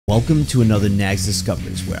Welcome to another Nagzz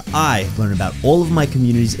Discoveries, where I learn about all of my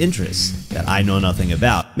community's interests that I know nothing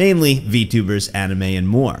about, mainly VTubers, anime, and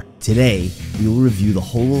more. Today, we will review the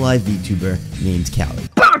Hololive VTuber named Callie.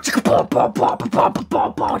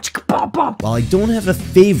 While I don't have a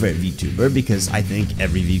favorite VTuber, because I think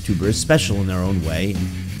every VTuber is special in their own way, and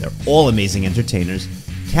they're all amazing entertainers,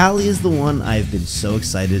 Callie is the one I've been so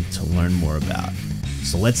excited to learn more about.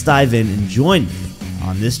 So let's dive in and join me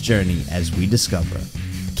on this journey as we discover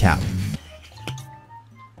Callie.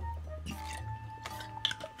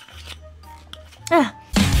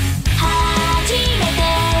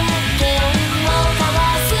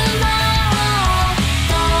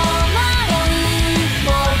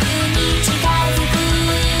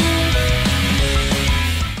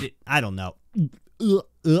 I don't know. The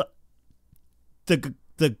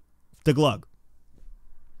glug.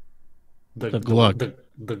 The glug.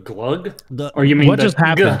 The glug? Or you mean what just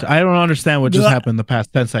happened? I don't understand what just happened in the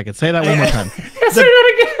past 10 seconds. Say that one more time. Say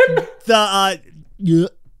that again.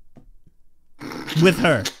 With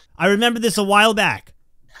her. I remember this a while back.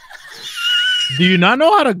 Do you not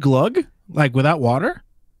know how to glug? Like without water?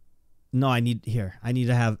 No, I need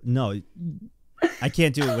to have, no. I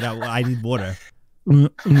can't do it without, I need water.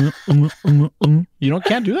 You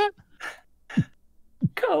can't do that?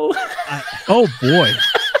 Go. Oh boy.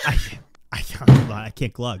 I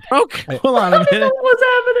can't glug. Okay, hold on a minute. What's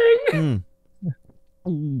happening?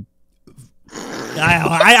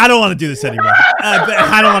 I don't want to do this anymore.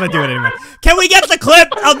 I don't want to do it anymore. Can we get the clip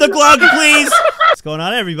of the glug, please? What's going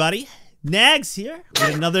on, everybody? Nagzz here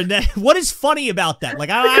with another Nagzz. What is funny about that?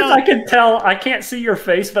 Like I can tell. I can't see your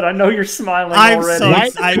face, but I know you're smiling already.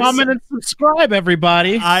 Like, comment, and subscribe,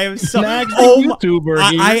 everybody. I am so YouTuber.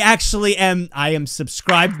 I actually am. I am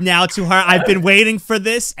subscribed now to her. I've been waiting for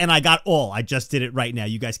this, and I got all. I just did it right now.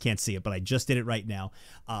 You guys can't see it, but I just did it right now.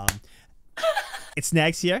 It's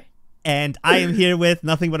Nagzz here, and I am here with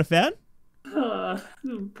nothing but a fan.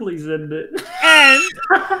 Please end it. And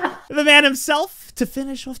the man himself to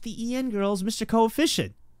finish off the EN girls, Mr.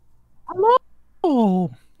 Koefficient.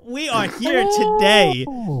 Hello. We are here today,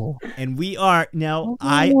 and we are now.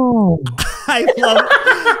 I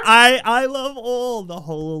love all the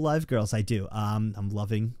Hololive girls. I do. I'm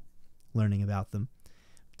loving learning about them.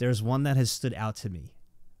 There's one that has stood out to me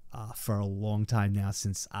for a long time now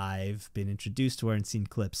since I've been introduced to her and seen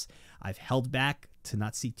clips. I've held back to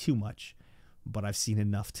not see too much, but I've seen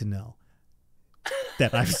enough to know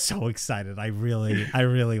that I'm so excited. I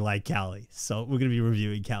really like Callie. So we're gonna be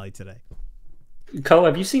reviewing Callie today. Ko,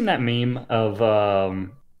 have you seen that meme of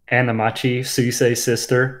Anamachi, Suisei's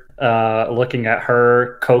sister, looking at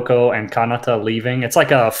her, Coco, and Kanata leaving? It's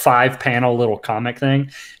like a 5-panel little comic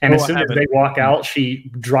thing, and as soon as they walk out,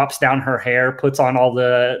 she drops down her hair, puts on all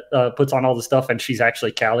the stuff, and she's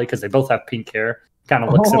actually Callie because they both have pink hair. Kind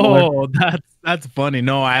of looks similar. Oh, that's funny.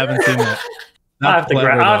 No, I haven't seen that. I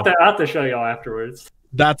have to show y'all afterwards.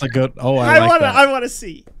 That's a good. Oh, I want to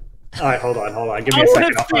see. All right, hold on. Give me a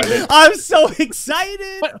second. I'll find it. I'm so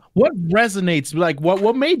excited. What resonates? Like,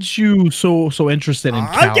 what made you so interested in?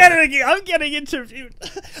 I'm getting interviewed.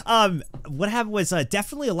 What happened was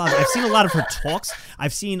definitely a lot. I've seen a lot of her talks.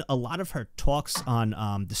 I've seen a lot of her talks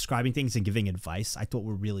on describing things and giving advice. I thought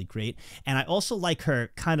were really great, and I also like her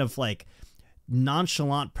kind of like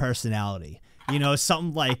nonchalant personality. You know,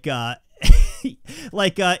 something like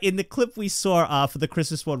like in the clip we saw for the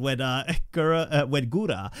Christmas one when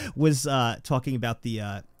Gura was talking about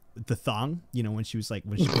the thong, you know, when she brought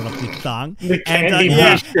up the thong,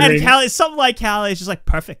 and Callie, something like Callie is just like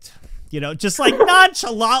perfect, you know, just like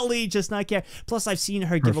nonchalantly, just not care. Plus, I've seen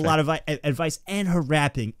her give a lot of advice, and her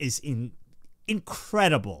rapping is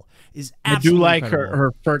incredible. Is absolutely I do like incredible.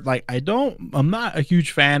 her first, like I'm not a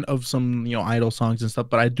huge fan of some idol songs and stuff,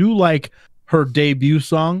 but I do like her debut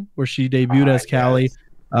song where she debuted as Callie.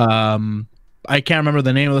 I can't remember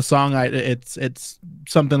the name of the song. It's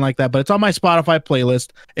something like that, but it's on my Spotify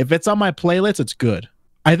playlist. If it's on my playlist, it's good.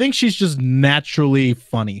 I think she's just naturally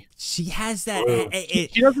funny. She has that.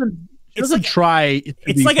 She doesn't try.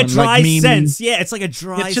 It's like a dry sense. Yeah, it's like a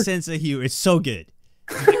dry sense of humor. It's so good.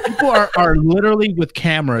 People are literally with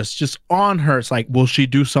cameras just on her. It's like, will she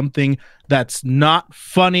do something that's not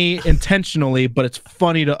funny intentionally, but it's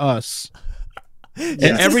funny to us? And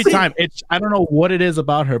every time, I don't know what it is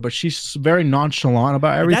about her, but she's very nonchalant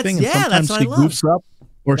about everything. And sometimes she goofs up,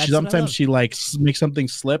 or sometimes she like makes something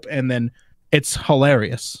slip, and then it's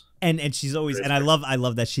hilarious. And she's always, and I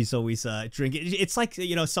love that she's always drinking. It's like,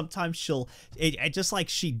 you know, sometimes she'll just like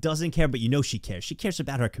she doesn't care, but you know she cares. She cares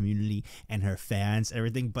about her community and her fans,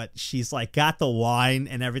 everything. But she's like got the wine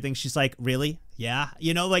and everything. She's like, really? Yeah,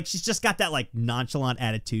 you know, like she's just got that like nonchalant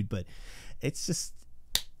attitude. But it's just,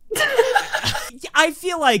 I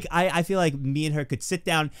feel like I feel like me and her could sit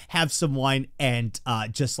down, have some wine, and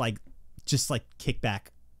just like kick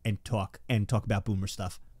back and talk about Boomer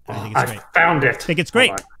stuff. I think it's great. Found it. I think it's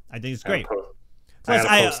great. I think it's great.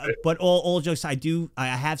 Plus, but all jokes, I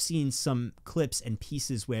have seen some clips and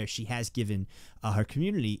pieces where she has given her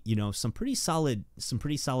community, some pretty solid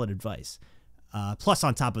advice. Plus,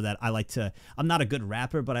 on top of that, I'm not a good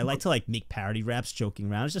rapper, but I like to like make parody raps,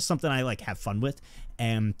 joking around. It's just something I like have fun with,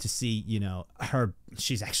 and to see,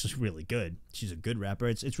 she's actually really good. She's a good rapper.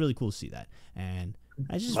 It's really cool to see that, and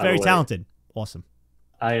she's just very talented. Awesome.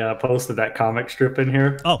 I posted that comic strip in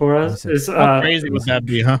here for us. How crazy would that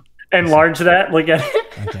be, huh? Enlarge that. Look at it.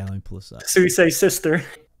 Okay, let me pull this up. Suisei's sister.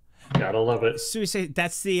 Gotta love it. Suisei,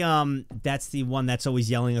 that's the one that's always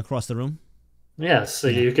yelling across the room. Yes, so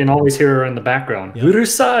you can always hear her in the background. Yep.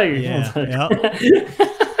 Urusai. Yeah.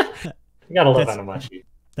 You gotta love Anamachi.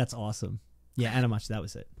 That's awesome. Yeah, Anamachi, that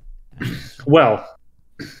was it. Well,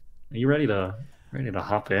 are you ready to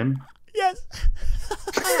hop in? Yes.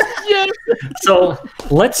 Yes. So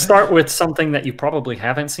let's start with something that you probably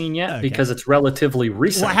haven't seen yet because it's relatively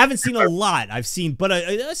recent. Well, I haven't seen a lot. I've seen, but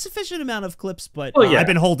a sufficient amount of clips. But I've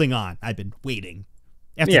been holding on. I've been waiting.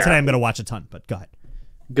 After today, I'm going to watch a ton. But go ahead.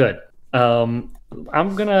 Good.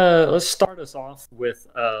 Let's start us off with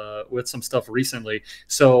some stuff recently.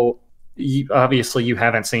 So obviously you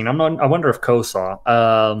haven't seen. I wonder if Ko saw.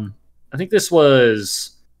 I think this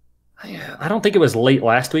was. I don't think it was late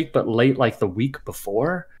last week, but late like the week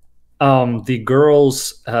before. The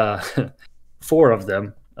girls, 4 of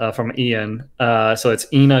them from Ian. So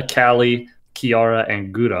it's Ina, Callie, Kiara,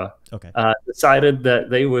 and Gura. Okay. Decided that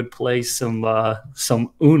they would play some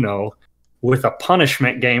Uno with a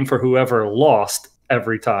punishment game for whoever lost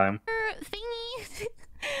every time. Thingy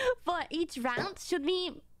for each round, should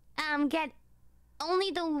we get only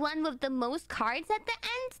the one with the most cards at the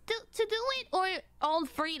end to do it, or all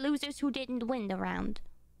 3 losers who didn't win the round?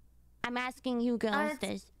 I'm asking you girls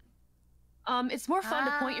this. It's more fun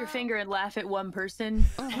to point your finger and laugh at one person.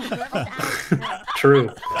 True.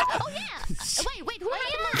 Oh yeah. Wait, who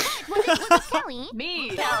had the most? Was it Kelly? Me.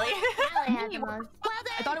 Kelly had the most. Well,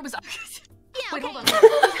 then, I thought it was. yeah. Wait, Okay. hold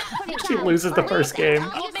on. She loses the first game.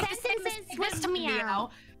 Oh, you make scissors, meow.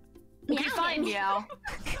 Okay, fine, meow.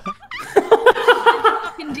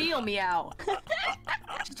 Fucking deal, meow.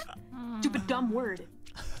 Stupid dumb word.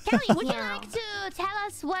 Kelly, would you like to tell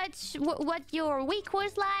us what your week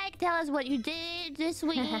was like? Tell us what you did this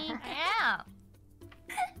week. Yeah.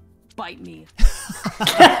 Bite me. Tell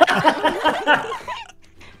us,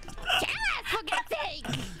 for God's sake.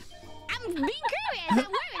 I'm being curious. I'm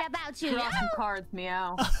worried about you. Draw some cards,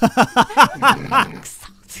 meow.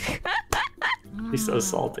 He's so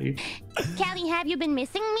salty. Kelly, have you been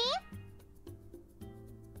missing me?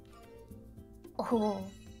 Oh.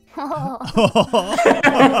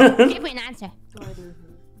 Give me an answer.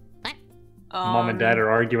 What? Mom and Dad are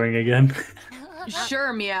arguing again.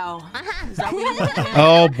 Sure, meow. Is that what you want?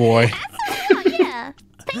 Oh boy. Yeah.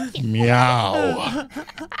 Thank you. Meow.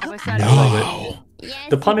 No. Yes,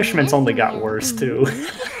 The punishments only got worse too.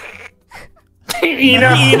 Kelly, do you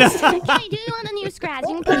want a new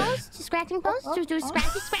scratching pose? Scratching pose? To do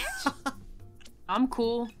scratchy scratch? I'm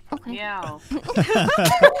cool. Okay. Meow.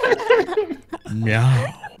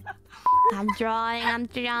 Meow. I'm drawing.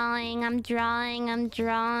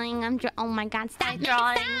 Oh my God! Stop!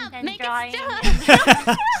 Make it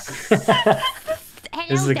stop!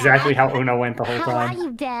 This is exactly how Uno went the whole How are time.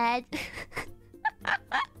 you, Dad?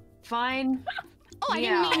 Fine. Oh, I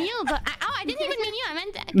Meow. didn't mean you, but I didn't even mean you. I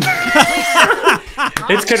meant Dad.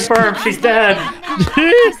 It's confirmed. She's dead.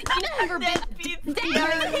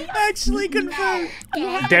 Actually confirmed.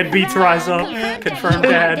 Deadbeats rise up. Confirmed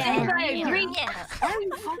dead. Why are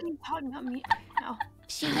you fucking talking about me? No.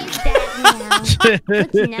 She is dead now.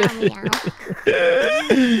 Good to know, meow.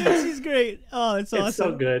 She's great. Oh, that's awesome. It's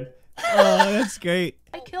so good. Oh, that's great.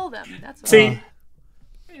 I kill them. That's what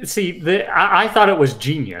See, I thought it was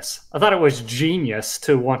genius. I thought it was genius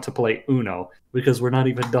to want to play Uno because we're not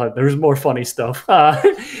even done. There's more funny stuff.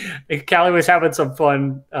 Callie was having some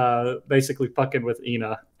fun, basically fucking with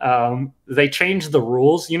Ina. They changed the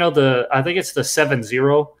rules. You know, I think it's the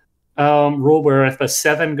 7-0 rule where if a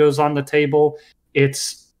 7 goes on the table,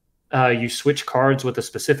 it's you switch cards with a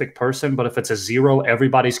specific person. But if it's a 0,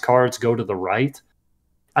 everybody's cards go to the right.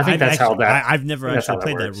 I think I've never actually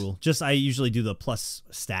played that works. rule. Just I usually do the plus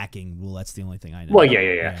stacking rule. That's the only thing I know. Well,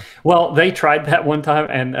 yeah. Well, they tried that one time,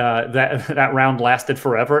 and that round lasted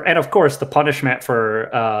forever. And of course, the punishment for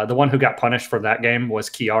the one who got punished for that game was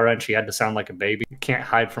Kiara, and she had to sound like a baby. You can't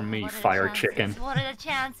hide from me, fire chicken. What are the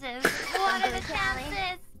chances? What are the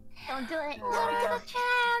chances? Don't do it. What are the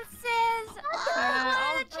chances?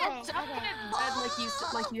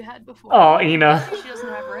 like you had before. Oh, Ina. She doesn't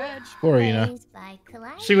have her edge. Poor Ina. Praised by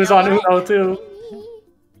Calliope. She was on Uno too.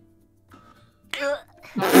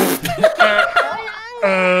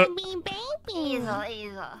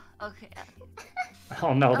 Baby. Okay.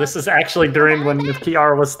 Oh no, this is actually during when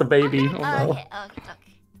Kiara was the baby. Oh no. Okay.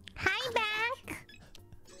 Hi back.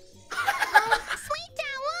 Sweet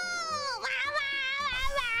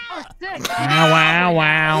Oh, sick. Wow,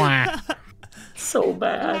 wow, wow. So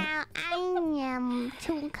bad. Now I am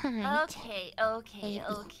too kind. Okay.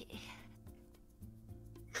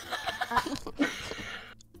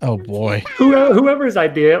 Oh boy. Whoever's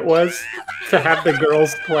idea it was to have the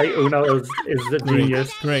girls play Uno is the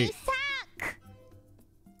genius. Great. Suck.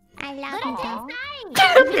 I love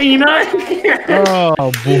you. Ina!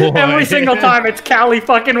 Oh boy. Every single time it's Callie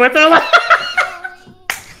fucking with her.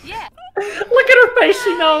 Yeah. Look at her face,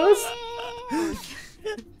 she knows.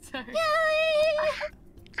 Sorry.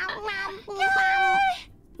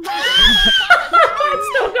 It's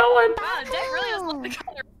still going. Wow, Deck really does love the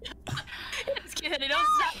color. It's good. It don't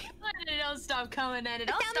stop coming and it don't stop coming and it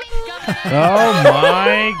don't stop coming. Oh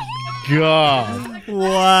my god.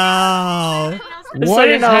 Wow. What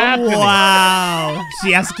you is know, happening? Wow.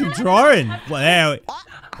 She has to keep drawing. Well,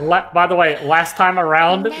 By the way, last time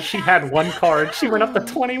around, she had 1 card. She went up to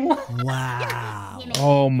 21. wow.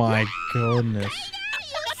 Oh my goodness.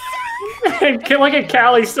 And look at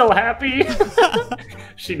Callie, so happy.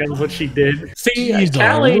 She knows what she did. See, Jeez,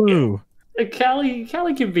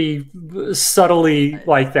 Callie can be subtly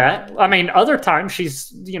like that. I mean, other times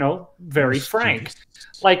she's, very frank.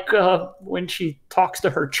 Like when she talks to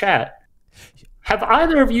her chat. Have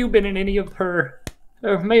either of you been in any of her...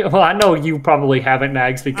 well, I know you probably haven't,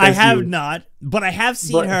 Nagzz, because I have not, but I have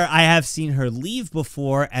seen her. I have seen her leave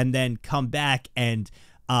before and then come back and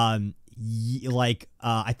I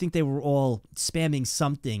think they were all spamming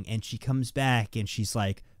something and she comes back and she's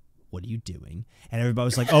like, "What are you doing?" And everybody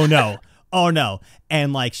was like, "Oh no." Oh no.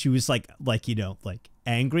 And like she was like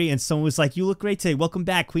angry, and someone was like, "You look great today. Welcome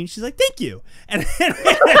back, Queen." She's like, "Thank you." And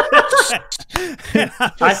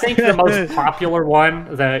I think the most popular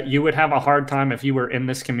one that you would have a hard time if you were in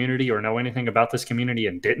this community or know anything about this community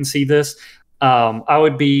and didn't see this. I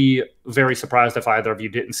would be very surprised if either of you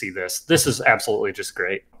didn't see this. This is absolutely just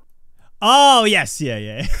great. oh yes,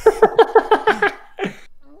 yeah.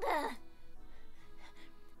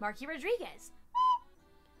 Marky Rodriguez.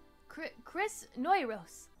 Chris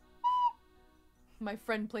Noiros. My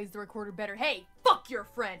friend plays the recorder better. Hey, fuck your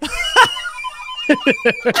friend.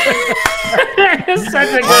 It's such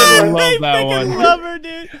a I good one. love that one. Love her,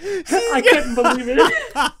 dude. I couldn't believe it.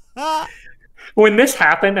 When this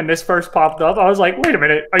happened and this first popped up, I was like, wait a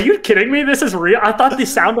minute, are you kidding me? This is real? I thought the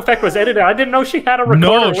sound effect was edited. I didn't know she had a recorder.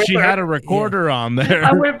 No, with she her. had a recorder on there.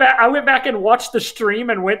 I went back and watched the stream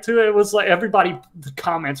and went to it. It was like everybody, the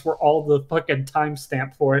comments were all the fucking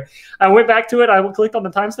timestamp for it. I went back to it. I clicked on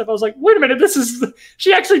the timestamp. I was like, wait a minute,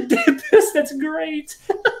 she actually did this. That's great.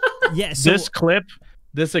 Yeah. So,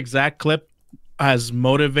 This exact clip has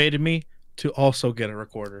motivated me to also get a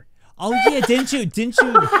recorder. oh yeah, didn't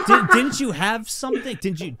you have something?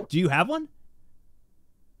 Do you have one?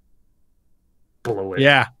 Blow it.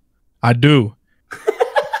 Yeah, I do.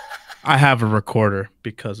 I have a recorder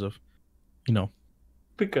because of,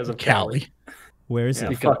 Because of Callie. Where is Yeah,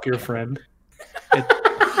 it? fuck your friend.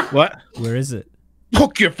 What? Where is it?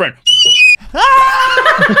 Hook your friend.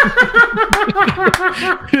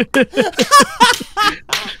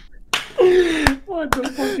 What the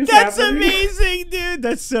fuck is That's happening? amazing, dude.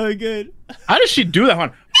 That's so good. How does she do that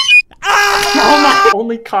one? I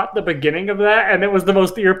only caught the beginning of that, and it was the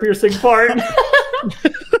most ear-piercing part.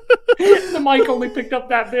 The mic only picked up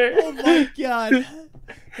that bit. Oh my god.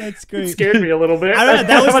 That's great. It scared me a little bit. I don't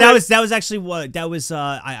know. That was actually what that was.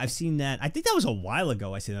 I've seen that. I think that was a while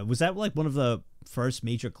ago. I seen that. Was that like one of the first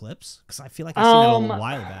major clips? Because I feel like I seen that a little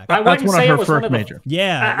while back. I That's wouldn't one say of it her was one first of the, major.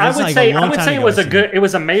 Yeah, I that's would like say a long time it ago was I a seen good. It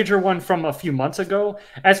was a major one from a few months ago.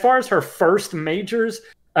 As far as her first majors,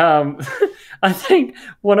 I think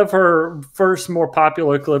one of her first more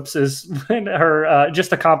popular clips is when her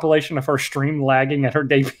just a compilation of her stream lagging at her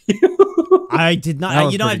debut. I did That not.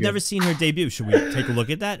 was I've pretty never good. seen her debut. Should we take a look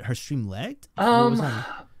at that? Her stream lagged. What was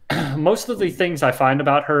on? Most of the things I find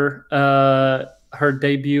about her her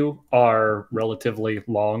debut are relatively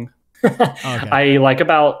long. Okay.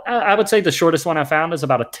 I would say the shortest one I found is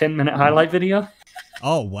about a 10-minute highlight video.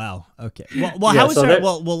 Oh wow. Okay. Well, Yeah, how was so her? that-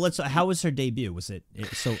 Well, let's. How was her debut? Was it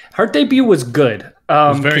so? Her debut was good.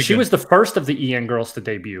 very She good. was the first of the EN girls to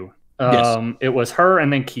debut. Yes. It was her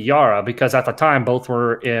and then Kiara, because at the time both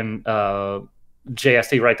were in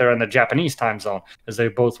JST right there in the Japanese time zone, as they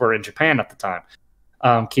both were in Japan at the time.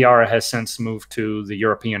 Kiara has since moved to the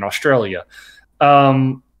European Australia.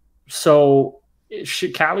 So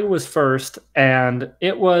Callie was first, and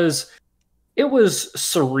it was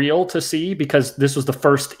surreal to see because this was the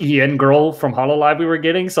first EN girl from Hololive we were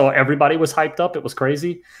getting, so everybody was hyped up. It was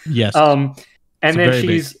crazy. Yes. And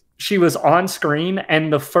then she was on screen,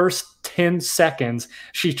 and the first 10 seconds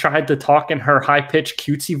she tried to talk in her high-pitched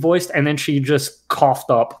cutesy voice, and then she just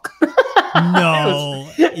coughed up. No.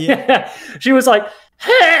 Yeah. She was like,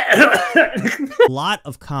 a lot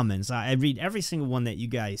of comments. I read every single one that you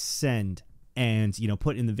guys send and, you know,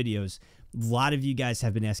 put in the videos. A lot of you guys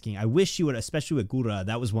have been asking, I wish you would, especially with Gura.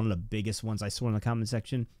 That was one of the biggest ones I saw in the comment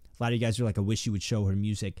section. A lot of you guys are like, I wish you would show her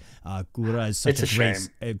music. Gura is such a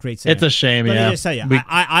great singer. It's a shame, Let yeah. me just tell you,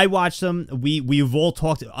 I watched them. We've all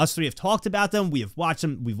talked. Us three have talked about them. We have watched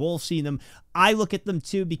them. We've all seen them. I look at them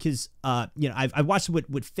too because, you know, I watched them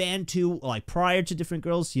with Fan 2, like prior to Different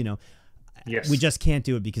Girls. You know, yes. We just can't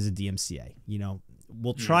do it because of DMCA. You know,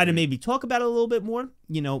 we'll try to maybe talk about it a little bit more.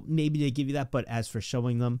 You know, maybe they give you that, but as for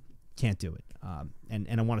showing them, can't do it. And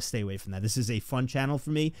I want to stay away from that. This is a fun channel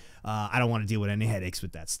for me. I don't want to deal with any headaches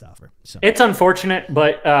with that stuff. So it's unfortunate,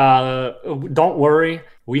 but don't worry.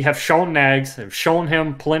 We have shown Nagzz, have shown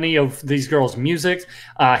him plenty of these girls' music.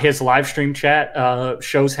 His live stream chat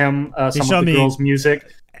shows him some of the girls' music.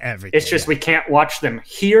 Everything. It's just we can't watch them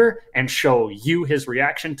here and show you his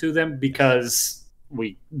reaction to them because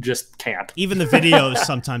we just can't. Even the videos,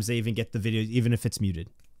 sometimes they even get the videos, even if it's muted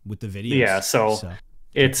with the videos. Yeah, so.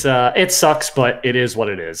 It's it sucks, but it is what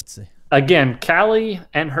it is. Again, Callie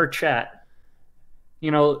and her chat.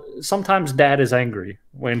 You know, sometimes Dad is angry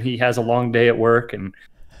when he has a long day at work, and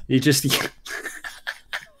he just.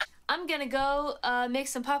 I'm gonna go make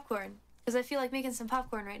some popcorn because I feel like making some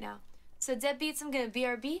popcorn right now. So Deadbeats, I'm gonna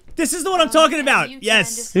BRB. This is the one I'm talking about.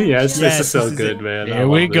 Yes. Yes, this is so good, man. Here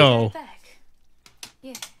we go.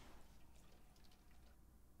 Yeah.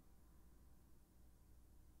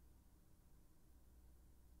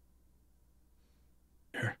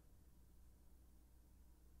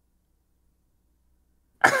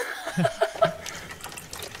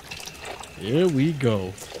 Here we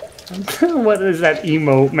go. What is that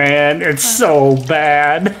emote, man? It's so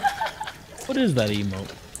bad. What is that emote?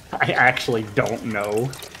 I actually don't know.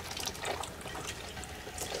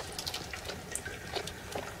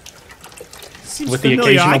 Seems with familiar. the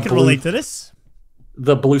occasional I can relate to this.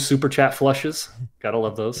 The blue super chat flushes. Gotta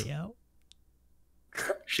love those. Yeah.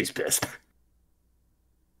 She's pissed.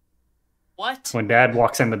 What? When Dad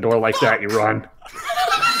walks in the door like that, you run.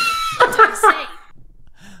 What do I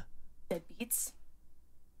say? Deadbeats.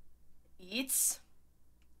 Beats.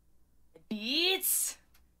 Beats.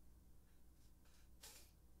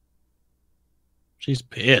 She's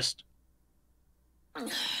pissed.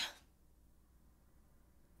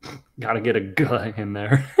 Gotta get a guy in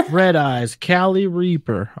there. Red Eyes, Callie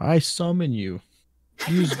Reaper, I summon you.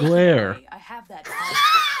 Use glare. I have that.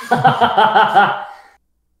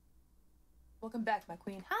 Welcome back, my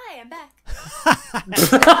queen. Hi, I'm back.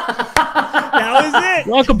 That was it.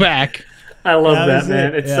 Welcome back. I love that,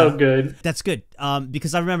 man. It's so good. That's good.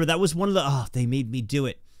 Because I remember that was one of the. Oh, they made me do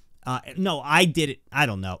it. No, I did it. I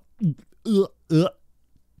don't know. The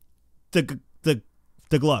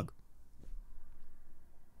glug.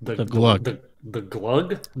 The glug. The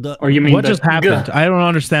glug? Or you mean what just happened? I don't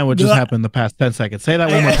understand what just happened in the past 10 seconds. Say that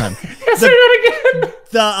one more time. Say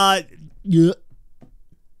that again.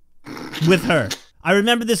 With her. I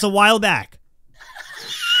remember this a while back.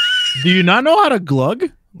 Do you not know how to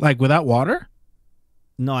glug? Like without water?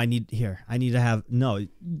 No, I need to have no.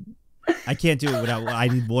 I can't do it without. I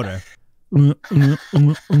need water. You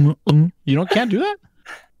can't do that?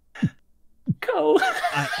 Go.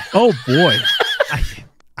 Oh boy.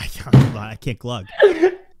 I can't glug.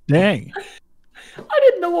 Dang. I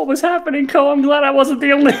didn't know what was happening, Ko. I'm glad I wasn't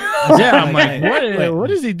the only one. Yeah, I'm like,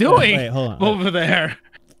 what is he doing hold on. over there?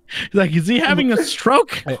 He's like, is he having a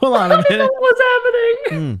stroke? Hold on a minute. I don't know what's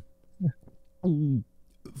happening.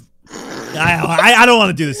 I don't want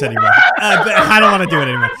to do this anymore. I don't want to do it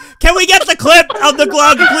anymore. Can we get the clip of the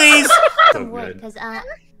glug, please? So good. Because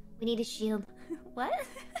we need a shield. What?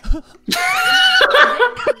 Hold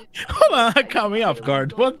on, that caught me off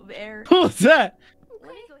guard. What was that?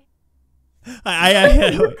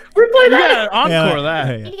 Replay that. Yeah, encore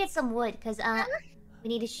that. We need to get some wood because we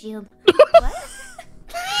need a shield. What?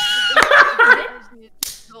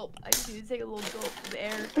 I just need to take a little gulp of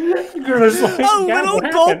air. A little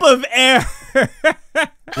gulp of air.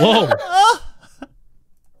 Whoa.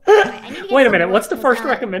 Wait a minute. What's the first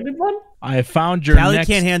recommended one? I found your Callie next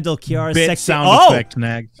can't handle Kiara's bit sexy sound effect,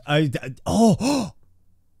 Nagzz.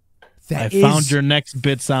 I found your next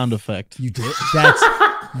bit sound effect. You did? That's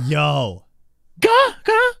yo. Gah,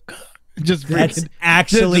 gah, gah. Just That's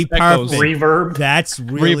actually just echoes. perfect. Reverb. That's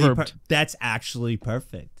really Reverbed. that's actually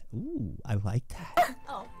perfect. Ooh, I like that.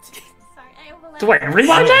 Oh, sorry, I overlapped. Wait,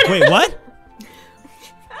 rewind that? Wait, what?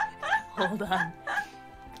 Hold on.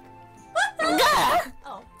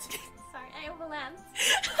 Oh, sorry, I overlapped.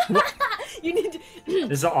 You need to.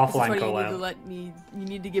 This is an offline Sorry, you need to collab. let me. You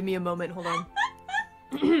need to give me a moment. Hold on.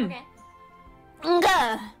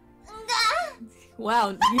 Okay.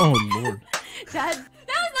 Wow. Oh lord. That That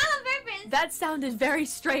was not on purpose. that sounded very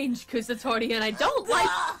strange, Kusatori, and I don't like.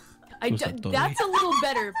 Kusatori. That's a little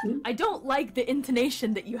better. I don't like the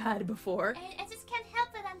intonation that you had before. I just can't help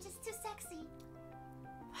it. I'm just too sexy.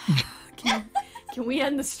 Can we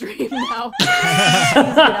end the stream now? Please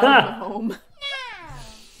get out of home. No.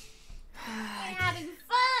 We're having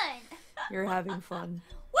fun. You're having fun.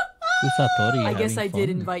 Kusatori, I guess I having did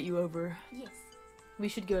fun. invite you over. Yes. We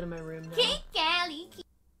should go to my room now. King Callie.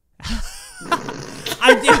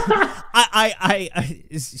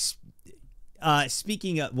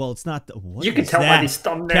 Speaking of, well, it's not the. What You can is tell by that? these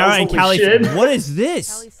thumbnails. Kara and Holy Callie, shit. what is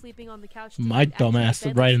this? Callie's sleeping on the couch. My tonight. Actually, dumbass the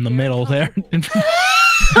bed right in the very middle there. comfortable.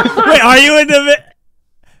 Wait, are you in the?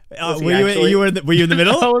 Was he Were you actually? were you in the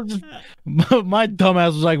middle? I was just, my dumbass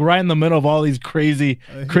was like right in the middle of all these crazy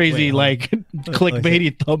Wait, hold like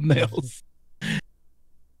clickbaity thumbnails.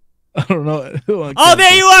 I don't know. Oh,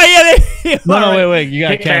 there you are. Yeah, there you No, are. no, wait. You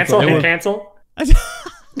gotta Hit cancel. cancel. Hit cancel.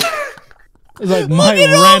 It's like my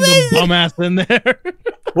at all random this. dumbass in there.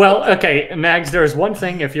 Well, okay, Nagzz, there's one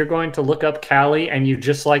thing. If you're going to look up Callie and you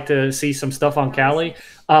just like to see some stuff on Callie,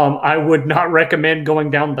 I would not recommend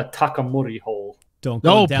going down the Takamori hole. Don't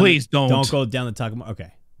go No, down please the, don't. Don't go down the Takamori.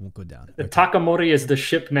 Okay, won't go down. The Okay. Takamori is the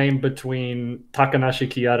ship name between Takanashi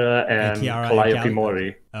Kiara and Kiara and Calliope Callie.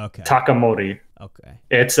 Mori. Okay. Takamori. Okay.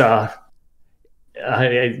 It's it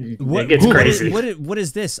gets What is- crazy. what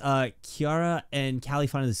is this? Kiara and Callie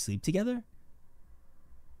finally sleep together?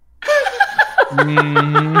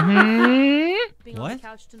 Mhm. Sleeping on What? the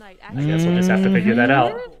couch tonight. I guess we'll just have to figure that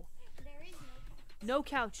out. No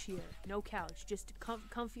couch here. No couch. Just a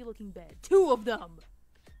comfy looking bed. Two of them.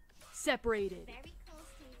 Separated. Very close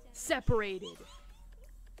to each other. Separated.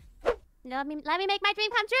 Let me make my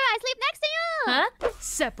dream come true. I sleep next to you. Huh?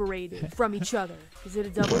 Separated from each other. Is it a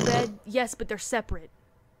double bed? Yes, but they're separate.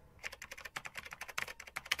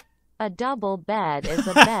 A double bed is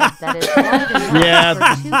a bed that is wide enough Yeah,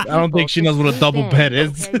 for two I don't think people she to knows what a sleep double in. bed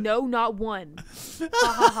is. Okay, no, not one. Ha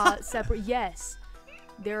ha ha. Separate. Yes.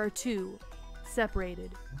 There are two.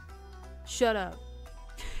 Separated. Shut up.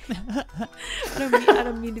 I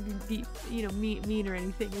don't mean to be mean or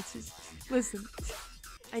anything. It's just, listen.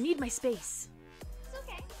 I need my space. It's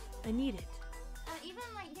okay. I need it. Even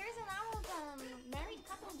like there's a lot of married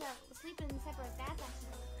couples that sleep in separate beds actually.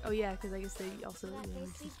 Oh yeah, because I guess they also need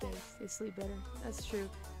some space. They sleep better. That's true.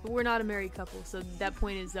 But we're not a married couple, so that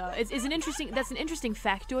point is it's an interesting. That's an interesting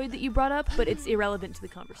factoid that you brought up, but it's irrelevant to the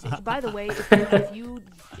conversation. By the way, if you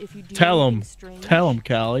do Tell anything him. strange, Tell him,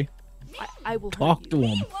 Callie. I will Talk hurt to you.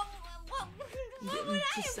 him.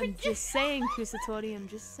 I'm just saying, Kusatori. I'm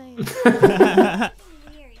just saying. Weird.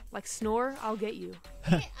 Like snore, I'll get you.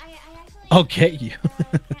 I actually. I'll get you.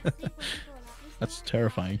 Can't sleep with people without me That's snoring,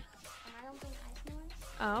 terrifying. and I don't think I snore.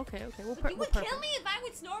 Oh, okay. We'll You would kill me if I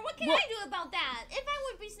would snore. What can Well- I do about that? If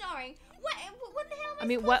I would be snoring, what the hell am I I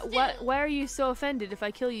mean, supposed to do? why are you so offended? If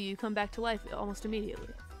I kill you, you come back to life almost immediately.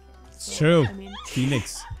 It's true. I mean,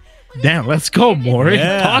 Phoenix. Damn, let's go, Mori.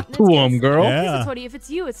 Yeah. Talk to him, girl. Yeah. Kusatori, if it's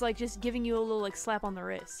you, it's like just giving you a little like slap on the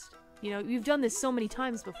wrist. You know, you've done this so many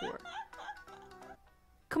times before.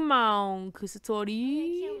 Come on, Kusatori.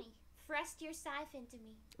 Kill me. Thrust your scythe into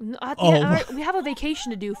me. Yeah, Oh. all right, we have a vacation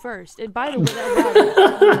to do first. And by the way,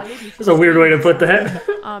 that made me feel It's a weird way to put that.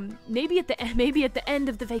 maybe at the end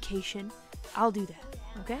of the vacation, I'll do that.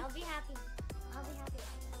 Okay? I'll be happy. I'll be happy.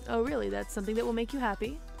 Oh, really? That's something that will make you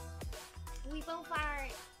happy. We both are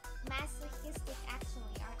masochistic, actually,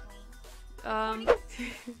 aren't we?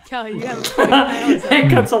 Kelly, you have a point. It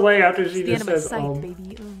cuts away after she It's the end just of my says, sight,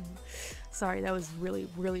 baby. Sorry, that was really,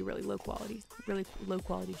 really, really low quality. Really low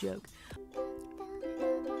quality joke.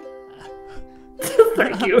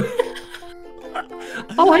 Thank you.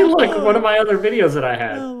 Oh, hey, look, one of my other videos that I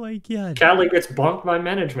had. Oh my god. Callie gets bonked by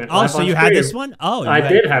management. Oh, live so on you had stream. this one? Oh, I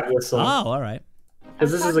did have this one. Oh, all right.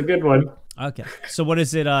 Because this is a good one. Okay. So what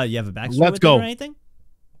is it? You have a backstory Let's with it go. or anything?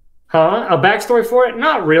 Huh? A backstory for it?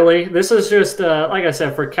 Not really. This is just, like I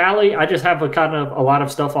said, for Callie, I just have a lot of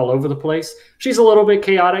stuff all over the place. She's a little bit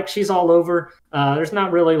chaotic. She's all over. There's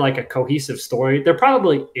not really like a cohesive story. There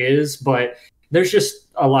probably is, but there's just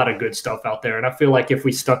a lot of good stuff out there, and I feel like if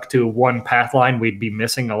we stuck to one path line, we'd be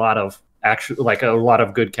missing a lot of a lot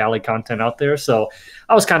of good Cali content out there. So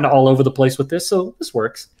I was kind of all over the place with this, so this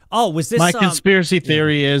works. Oh, was this my conspiracy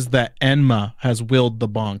theory is that Enma has willed the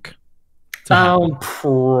bonk?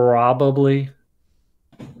 Probably.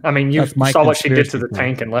 I mean, you saw what she did to the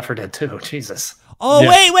tank in Left 4 Dead 2. Jesus. Oh,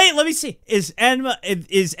 yeah. wait, let me see. Enma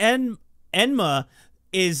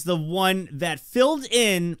is the one that filled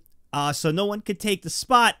in so no one could take the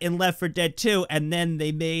spot in Left 4 Dead 2, and then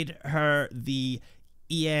they made her the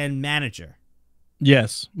EN manager.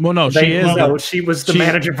 Yes. Well, no, she is. No, she was the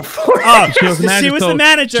manager before. Oh, she was the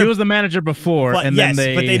manager. She was the manager before, and then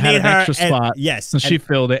they had an extra spot. Yes, and she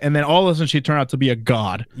filled it, and then all of a sudden she turned out to be a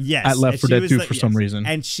god. Yes, at Left 4 Dead 2 for some reason.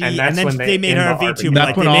 And then they made her a VTuber.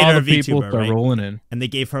 That's when all the people are rolling in, and they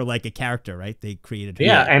gave her like a character, right? They created her.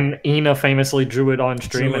 Yeah, and Ina famously drew it on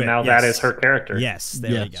stream, and now that is her character. Yes,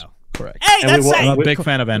 there we go. Correct. Hey, I'm a big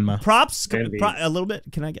fan of Enma. Props, a little bit.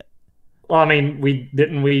 Can I get? Well, I mean,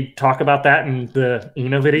 we talk about that in the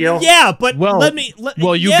Ina video? Yeah, but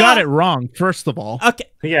you got it wrong, first of all. Okay.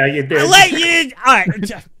 Yeah, you did. All right.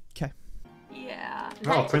 Okay. Yeah.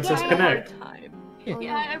 Oh, Princess Connect.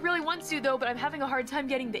 Yeah, I really want to, though, but I'm having a hard time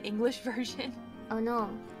getting the English version. Oh, no.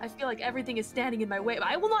 I feel like everything is standing in my way, but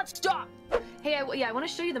I will not stop! Hey, I want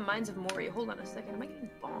to show you the Mines of Mori. Hold on a second. Am I getting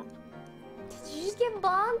bonked? Did you just get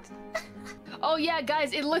bonked? Oh, yeah,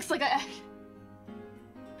 guys, it looks like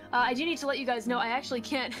I do need to let you guys know I actually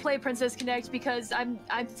can't play Princess Connect because I'm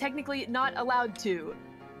technically not allowed to.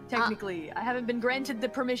 Technically, I haven't been granted the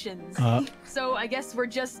permissions. So I guess we're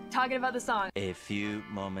just talking about the song. A few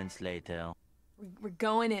moments later. We're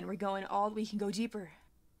going in. We're going all. We can go deeper.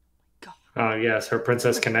 Yes, her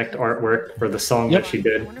Princess Connect artwork for the song that she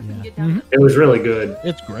did. Yeah. It was really good.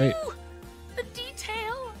 It's great. Ooh, the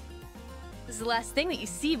detail. This is the last thing that you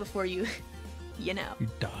see before you You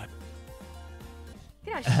die.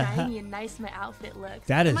 Look at how shiny and nice my outfit looks.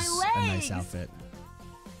 That is a nice outfit.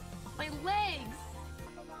 My legs.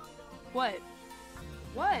 What?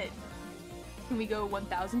 Can we go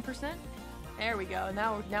 1000%? There we go.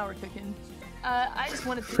 Now we're cooking. I just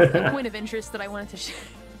wanted a point of interest that I wanted to share.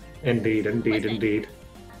 Indeed.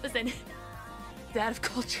 Listen, dad of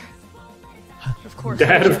culture. Of course.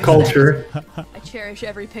 Dad of culture. I cherish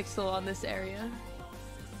every pixel on this area.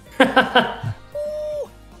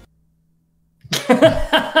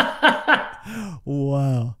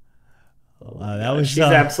 Wow, that was she's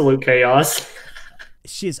absolute chaos.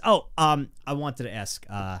 She is. Oh, I wanted to ask.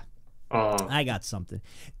 I got something.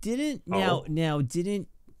 Didn't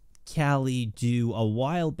Callie do a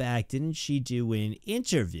while back? Didn't she do an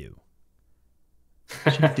interview?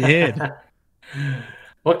 She did.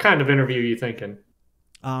 What kind of interview are you thinking?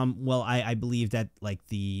 Well, I believe that like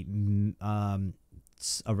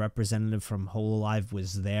a representative from Hololive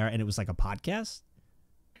was there, and it was like a podcast.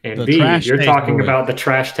 Indeed, you're talking about the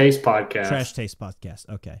Trash Taste podcast. Trash Taste podcast.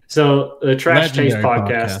 Okay. So the Trash Taste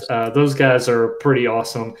podcast, those guys are pretty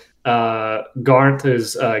awesome. Garnt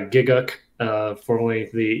is Giguk, formerly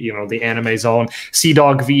the Anime Zone. Sea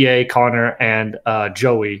Dog VA, Connor, and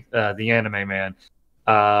Joey, the Anime Man.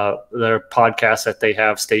 Their podcast that they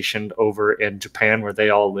have stationed over in Japan, where they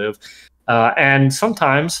all live, and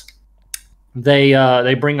sometimes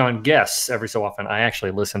they bring on guests every so often. I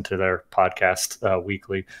actually listen to their podcast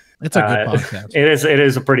weekly. It's a good podcast. It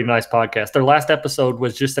is a pretty nice podcast. Their last episode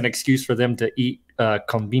was just an excuse for them to eat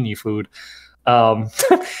konbini food.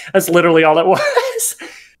 That's literally all it was,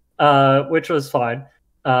 which was fine.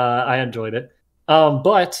 I enjoyed it.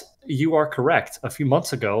 But you are correct. A few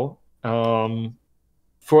months ago,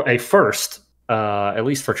 for a first, at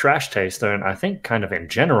least for Trash Taste, and I think kind of in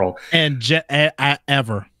general, and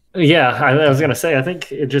ever. Yeah, I was gonna say. I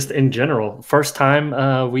think just in general, first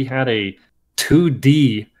time we had a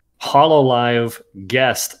 2D Hololive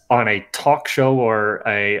guest on a talk show or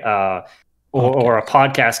a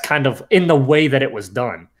podcast, kind of in the way that it was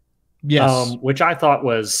done. Yes, which I thought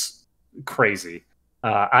was crazy.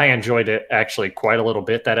 I enjoyed it actually quite a little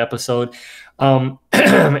bit, that episode.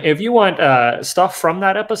 If you want stuff from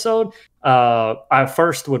that episode, I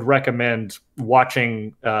first would recommend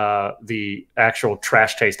watching the actual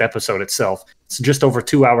Trash Taste episode itself. It's just over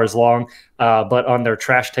 2 hours long, but on their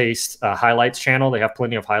Trash Taste highlights channel, they have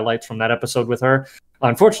plenty of highlights from that episode with her.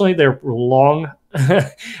 Unfortunately, they're long.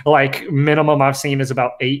 Like minimum I've seen is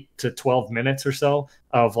about 8 to 12 minutes or so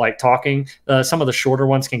of like talking. Some of the shorter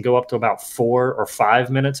ones can go up to about 4 or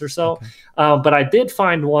 5 minutes or so. Okay. But I did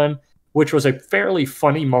find one which was a fairly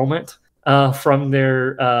funny moment from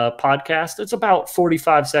their podcast. It's about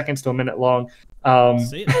 45 seconds to a minute long.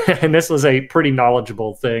 And this was a pretty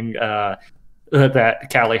knowledgeable thing.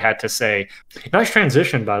 that Callie had to say. Nice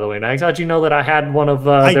transition, by the way, Nagzz. How'd you know that I had one of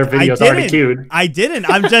their videos already queued? I didn't.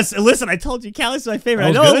 I'm just listen. I told you, Callie's my favorite.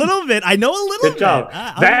 I know good. a little bit. I know a little bit. Good job.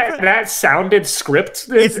 That sounded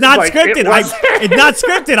scripted. It's not like, scripted. It's not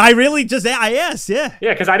scripted. I really just I asked. Yeah.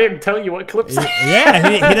 Yeah, because I didn't tell you what clips. Yeah,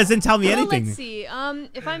 he doesn't tell me anything. Let's see.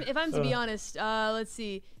 If I'm to be honest, let's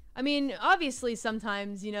see. I mean, obviously,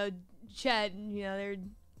 sometimes chat.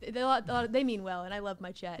 They mean well, and I love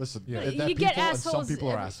my chat. Listen, yeah, you get assholes. Some people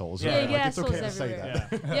are assholes. Yeah, Right? you get like, assholes it's okay everywhere. to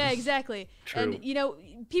say that. Yeah, exactly. True.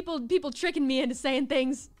 And people tricking me into saying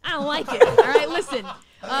things. I don't like it. All right, listen.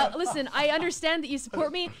 Listen, I understand that you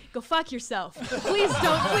support me. Go fuck yourself. Please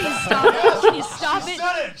don't. Please stop it.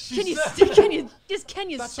 Can you stop it? Can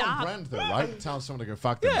you That's stop? on brand, though, right? Telling someone to go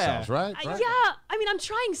fuck themselves, right? Yeah, I mean, I'm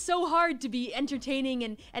trying so hard to be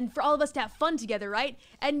entertaining and for all of us to have fun together, right?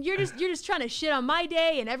 And you're just trying to shit on my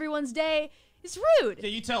day and everyone's day. It's rude. Yeah,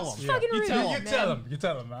 you tell them. It's fucking rude. You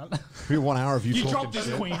tell them, man. We 1 hour of you talking dropped this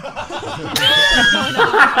shit. queen.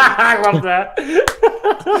 I love that.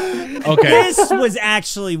 Okay. This was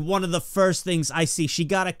actually one of the first things I see. She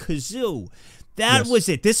got a kazoo. That was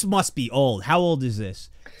it. This must be old. How old is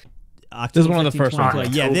this? October This is one of the first 15,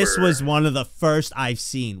 ones. Yeah, this was one of the first I've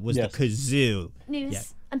seen. Was the kazoo. News. Yeah.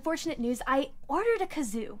 Unfortunate news. I ordered a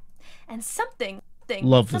kazoo, and something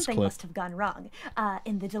clip. must have gone wrong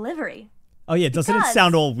in the delivery. Oh yeah, doesn't it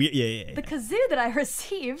sound all weird? Yeah. The kazoo that I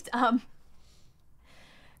received,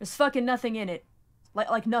 there's fucking nothing in it,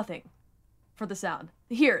 like nothing, for the sound.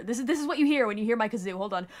 Here, this is what you hear when you hear my kazoo.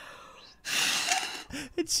 Hold on.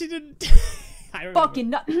 And she didn't.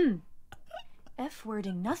 Fucking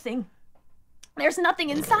F-wording nothing. There's nothing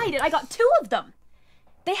inside it. I got 2 of them.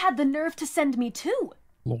 They had the nerve to send me 2.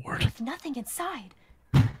 Lord. With nothing inside.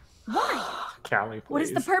 Why? Callie, please. What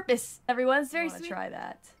is the purpose? Everyone's very sweet. Try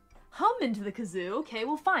that. Hum into the kazoo. Okay,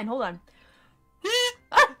 well, fine. Hold on.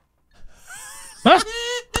 Huh? What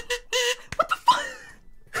the fuck?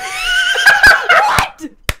 What?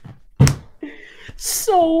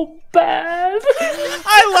 So bad.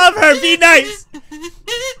 I love her. Be nice.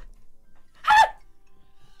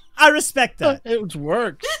 I respect that. It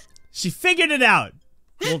worked. She figured it out.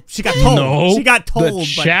 Well, she got told. No, she got told. The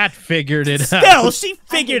chat figured it out. Still, she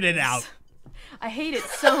figured it out. I hate it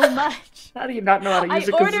so much. How do you not know how to use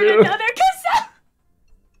a kazoo? I ordered another kazoo.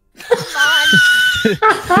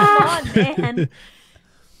 Come on, man.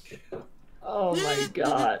 Oh my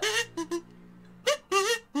god.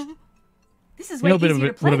 This is way easier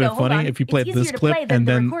to play. Would have been Hold funny on. if you played It's this easier to clip play than and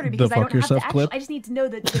then recorder the because I fuck don't have to yourself clip. I just need to know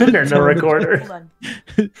that. There's no recorder. Hold on.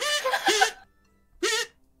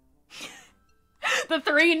 The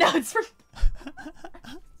 3 notes from.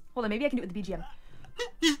 Hold on, maybe I can do it with the BGM.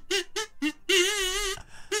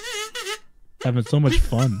 Having so much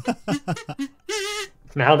fun.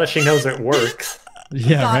 Now that she knows it works.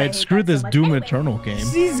 Yeah, God, right. Screw this Doom Eternal game.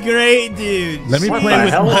 She's great, dude. Let me What play the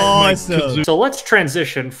with hell? my Awesome. So let's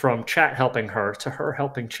transition from chat helping her to her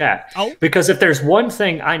helping chat. Oh. Because if there's one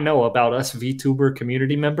thing I know about us VTuber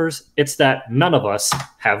community members, it's that none of us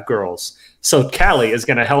have girls. So Callie is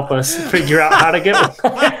going to help us figure out how to get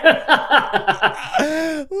one.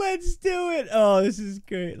 Let's do it. Oh, this is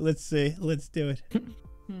great. Let's see. Let's do it.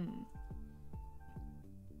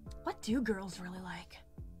 What do girls really like?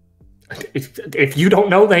 If you don't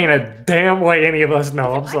know, they ain't a damn way any of us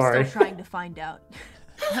know. I'm sorry. I'm still trying to find out.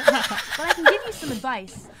 But I can give you some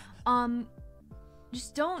advice.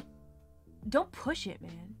 Just don't push it,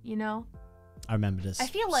 man. You know. I remember this. I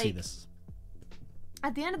feel See like this.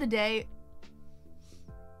 at the end of the day,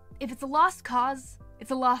 if it's a lost cause,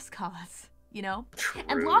 it's a lost cause. You know. True.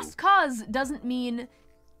 And lost cause doesn't mean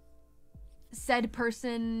said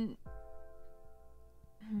person.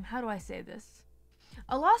 How do I say this?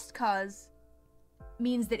 A lost cause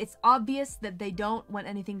means that it's obvious that they don't want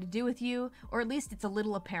anything to do with you, or at least it's a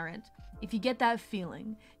little apparent. If you get that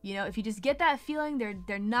feeling, you know, if you just get that feeling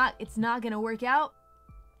it's not gonna work out,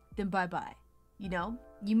 then bye-bye. You know?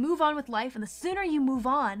 You move on with life, and the sooner you move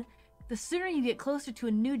on, the sooner you get closer to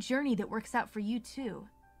a new journey that works out for you too.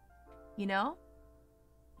 You know?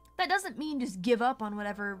 That doesn't mean just give up on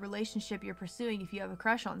whatever relationship you're pursuing if you have a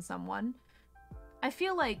crush on someone. I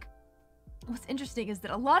feel like what's interesting is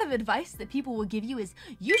that a lot of advice that people will give you is,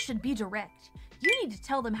 you should be direct. You need to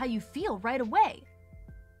tell them how you feel right away.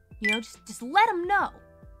 You know, just let them know.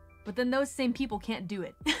 But then those same people can't do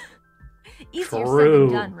it. Easier said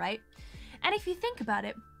than done, right? And if you think about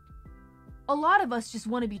it, a lot of us just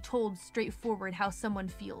want to be told straightforward how someone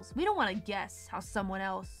feels. We don't want to guess how someone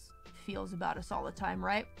else feels about us all the time,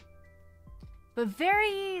 right? But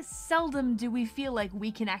very seldom do we feel like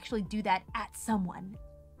we can actually do that at someone,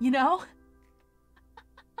 you know?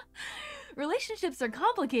 Relationships are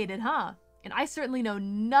complicated, huh? And I certainly know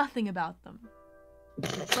nothing about them.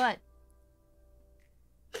 But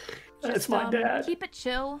That's my dad. Keep it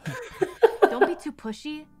chill. Don't be too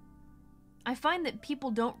pushy. I find that people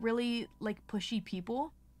don't really like pushy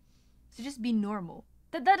people. So just be normal.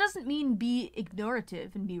 That doesn't mean be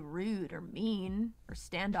ignorative and be rude or mean or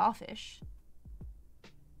standoffish.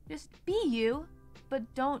 Just be you,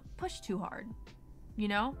 but don't push too hard. You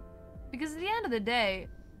know? Because at the end of the day,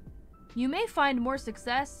 you may find more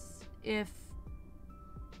success if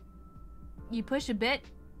you push a bit,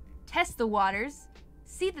 test the waters,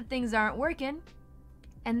 see that things aren't working,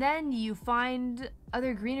 and then you find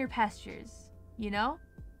other greener pastures, you know?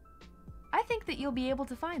 I think that you'll be able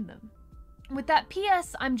to find them. With that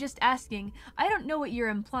PS, I'm just asking. I don't know what you're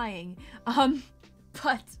implying.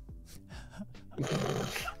 But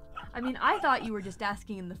I mean, I thought you were just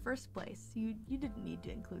asking in the first place. You didn't need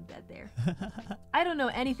to include that there. I don't know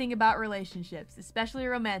anything about relationships, especially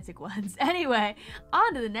romantic ones. Anyway,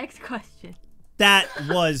 on to the next question. That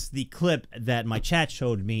was the clip that my chat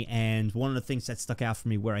showed me, and one of the things that stuck out for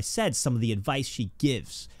me where I said some of the advice she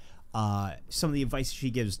gives,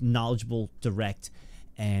 knowledgeable, direct,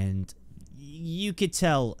 and you could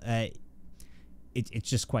tell it's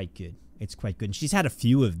just quite good. It's quite good. And she's had a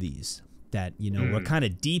few of these that, you know, were kind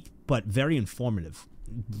of deep but very informative.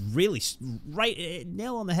 Really, right,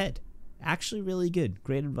 nail on the head. Actually really good.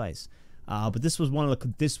 Great advice. But this was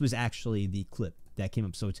this was actually the clip that came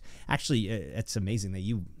up. So it's actually, it's amazing that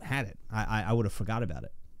you had it. I would have forgot about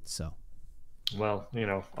it. So. Well, you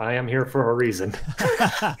know, I am here for a reason.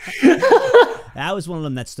 That was one of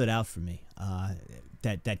them that stood out for me.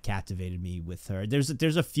 That captivated me with her.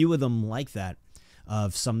 There's a few of them like that,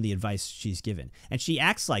 of some of the advice she's given, and she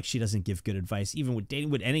acts like she doesn't give good advice, even with dating,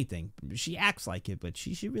 with anything. She acts like it, but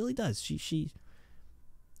she really does. She's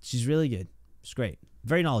really good. She's great.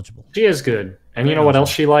 Very knowledgeable. She is good. And you know what else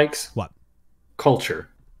she likes? What? Culture.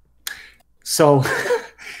 So,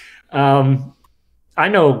 I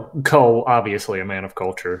know Ko, obviously a man of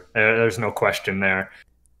culture. There's no question there.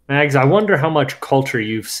 Nagzz, I wonder how much culture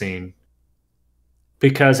you've seen.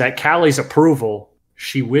 Because at Callie's approval,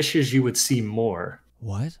 she wishes you would see more.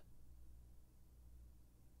 What?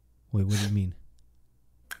 Wait, what do you mean?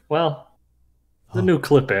 Well, the new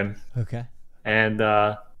clip in. Okay. And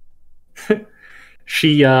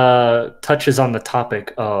she touches on the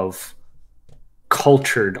topic of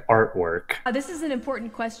cultured artwork. This is an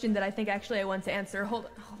important question that I think actually I want to answer. Hold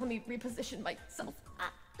on, let me reposition myself.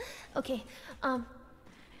 Okay,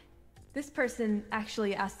 this person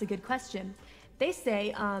actually asked a good question. They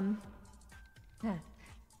say,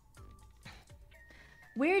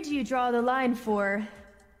 where do you draw the line for,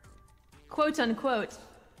 quote unquote,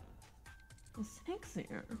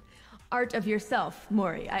 sexier art of yourself,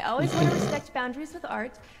 Mori? I always want to respect boundaries with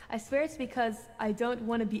art. I swear it's because I don't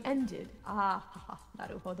want to be ended.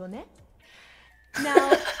 Naruhodo ne. Now,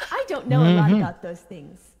 I don't know a lot about those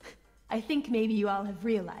things. I think maybe you all have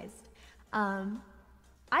realized. I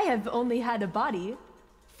have only had a body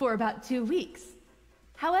for about 2 weeks.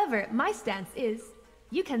 However, my stance is,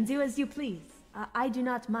 you can do as you please. I do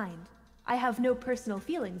not mind. I have no personal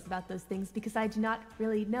feelings about those things because I do not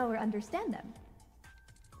really know or understand them.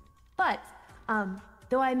 But,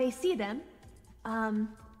 though I may see them,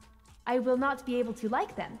 I will not be able to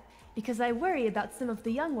like them because I worry about some of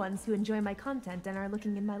the young ones who enjoy my content and are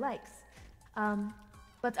looking in my likes.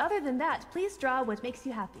 But other than that, please draw what makes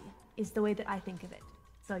you happy, is the way that I think of it.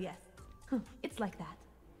 So yes, it's like that.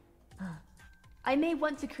 I may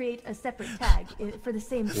want to create a separate tag for the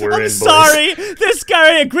same... I'm sorry! This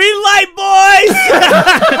guy a green light, boys!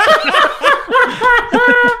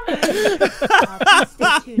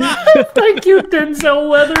 Thank you, Denzel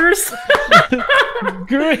Weathers.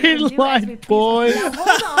 Green light, boys. Now,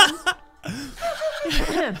 hold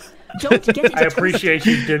on. Don't get it I appreciate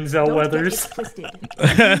you, Denzel Don't Weathers. Get it twisted.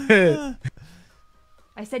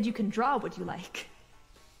 I said you can draw what you like.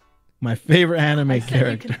 My favorite anime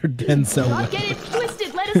character, Denzel Don't Weathers. get it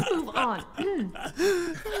twisted. Let us move on.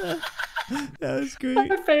 That was great.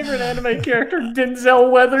 My favorite anime character, Denzel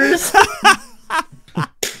Weathers.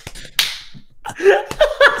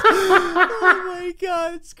 Oh my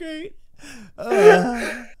god, it's great.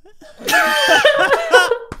 I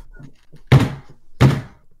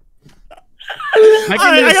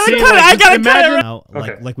gotta cut it. Now,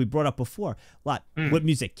 like we brought up before, what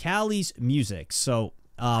music? Callie's music. So,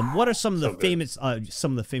 what are some of the famous?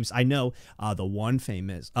 I know the one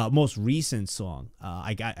famous, most recent song.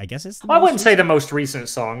 I guess it's. I wouldn't say the most recent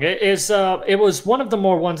song. It is. It was one of the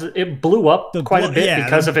more ones. It blew up quite a bit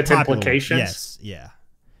because of its popular. implications. Yes. Yeah.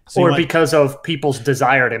 or because of people's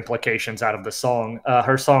desired implications out of the song.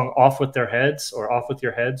 Her song "Off with Their Heads" or "Off with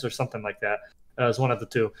Your Heads" or something like that is one of the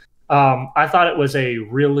two. I thought it was a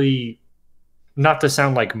really, not to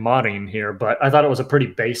sound like modding here, but I thought it was a pretty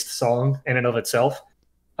based song in and of itself.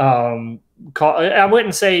 I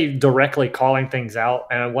wouldn't say directly calling things out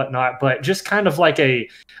and whatnot, but just kind of like it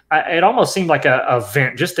almost seemed like a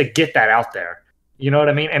vent just to get that out there. You know what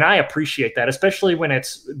I mean? And I appreciate that, especially when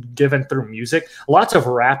it's given through music. Lots of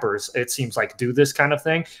rappers, it seems like, do this kind of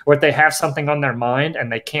thing where they have something on their mind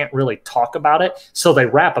and they can't really talk about it. So they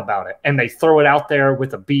rap about it and they throw it out there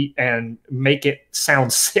with a beat and make it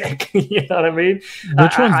sound sick. You know what I mean?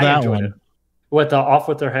 Which one's that one? It. With Off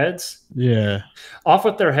With Their Heads? Yeah. Off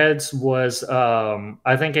With Their Heads was,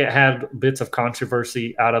 I think it had bits of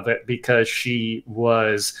controversy out of it because she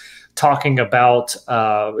was talking about,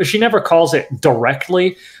 she never calls it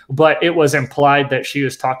directly, but it was implied that she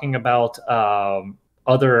was talking about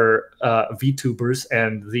other VTubers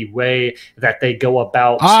and the way that they go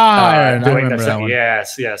about doing their stuff.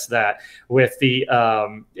 Yes, that. With the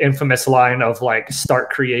infamous line of like, start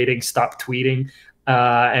creating, stop tweeting.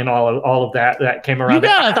 And all of that came around. You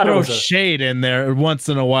gotta throw shade in there once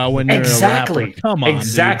in a while when you're a rapper. Come on,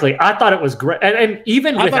 exactly. Dude. I thought it was great, and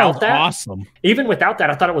even without that, awesome. Even without that,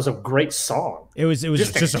 I thought it was a great song. It was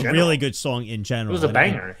just a really good song in general. It was a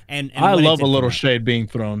banger, and I love a little shade being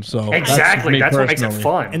thrown. So exactly, that's what makes it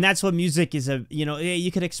fun. And that's what music is.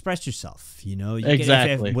 You could express yourself. You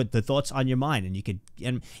Exactly. with the thoughts on your mind, and you could,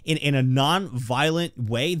 and in a non-violent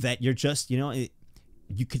way that you're just,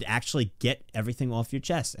 you could actually get everything off your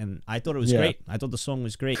chest. And I thought it was great. I thought the song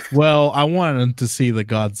was great. Well, I wanted to see the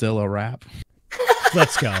Godzilla rap.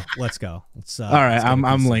 Let's go. All right,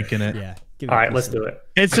 I'm linking it. Yeah. All right, let's do it.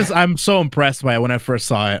 It's just, I'm so impressed by it when I first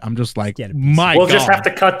saw it. I'm just like, my God. We'll just have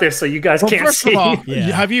to cut this so you guys can't first see. Of all,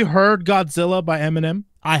 have you heard Godzilla by Eminem?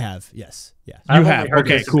 I have, yes. Yeah. You have?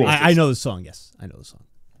 Okay, cool. I know the song, yes. I know the song.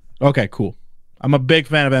 Okay, cool. I'm a big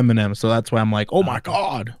fan of Eminem, so that's why I'm like, oh my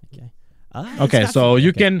God. Okay. Okay, so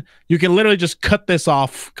you can literally just cut this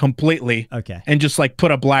off completely. Okay. And just like put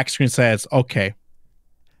a black screen says, okay.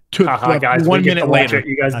 Guys, 1 minute later.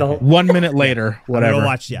 You guys don't. 1 minute later, whatever. I'm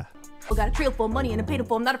watch, yeah. I got a trail for money and a paid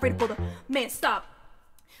for. I'm not afraid to pull the man. Stop.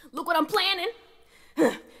 Look what I'm planning.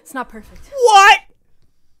 It's not perfect. What?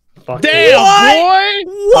 Damn,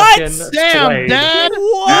 boy! What? Damn, Dad!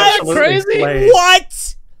 What? Isn't that crazy?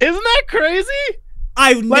 What? Isn't that crazy?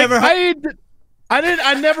 I've never heard.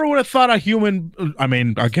 I never would have thought a human. I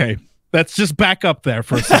mean, okay, let's just back up there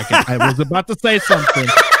for a second. I was about to say something.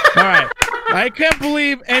 All right, I can't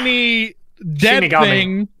believe any dead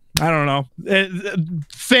thing. I don't know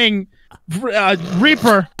thing.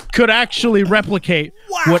 Reaper could actually replicate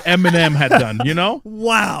what Eminem had done. You know?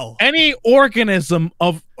 Wow. Any organism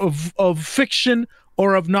of fiction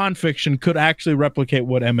or of nonfiction could actually replicate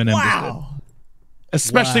what Eminem just did.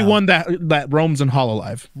 Especially one that roams in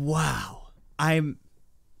Hololive. Wow.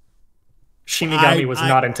 Shinigami was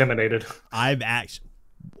not intimidated. I am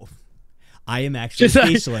actually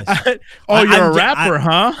speechless. You're a rapper,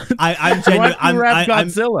 huh? I'm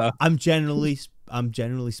Godzilla. I'm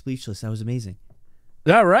generally speechless. That was amazing.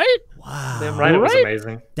 Is that right? Wow. Damn right, it was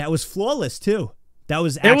amazing. That was flawless too. That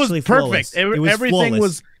was it actually was perfect. Flawless. It was everything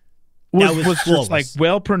flawless. was just like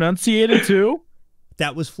well pronunciated too.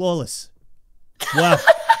 That was flawless. Wow.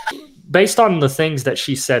 Based on the things that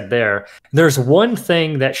she said there's one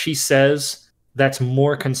thing that she says that's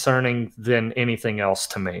more concerning than anything else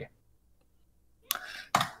to me.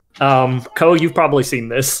 Ko, you've probably seen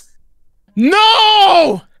this.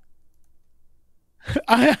 No!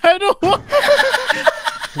 I don't want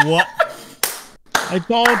What? I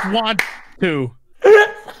don't want to.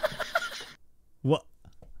 What?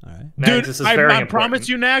 All right. Nagzz, Dude, I promise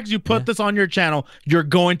you, Nagzz, you put this on your channel, you're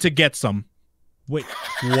going to get some. Wait,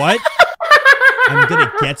 what? I'm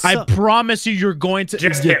gonna get some. I promise you, you're going to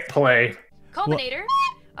just hit play. Culminator,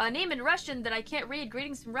 a name in Russian that I can't read.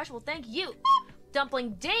 Greetings from Russia. Well, thank you.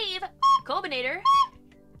 Dumpling Dave, Culminator.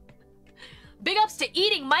 Big ups to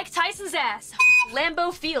eating Mike Tyson's ass.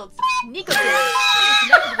 Lambeau Fields, Nico,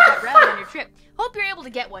 connected with that rabbit on your trip. Hope you're able to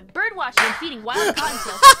get one. Bird watching and feeding wild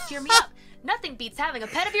cottontails. Cheer me up. Nothing beats having a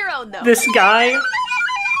pet of your own, though. This guy.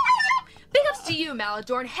 Big ups to you,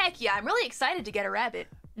 Maladorn. Heck yeah, I'm really excited to get a rabbit.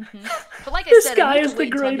 But like I This said, guy I need is to the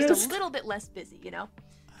wait till I'm just greatest. a little bit less busy, you know?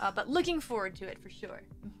 But looking forward to it for sure.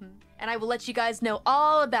 And I will let you guys know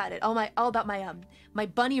all about it, all about my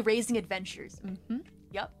bunny raising adventures.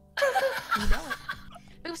 Yup. You know it.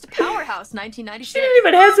 Big ups to Powerhouse 1996. She didn't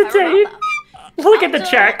even hesitate. Look at the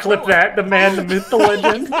chat clip that. The man, the myth, the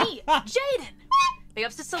legend. It's me, Jaden.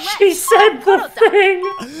 Playoffs to select. She said the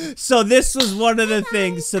thing. So this was one of the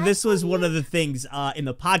things. So this was one of the things in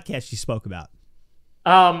the podcast you spoke about.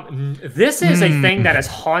 This is a thing that has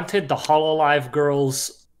haunted the Hololive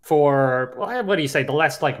girls for what do you say? The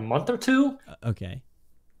last like month or two. Okay.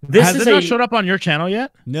 Has it not showed up on your channel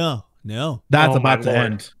yet? No. That's about to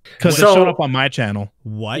end because it showed up on my channel.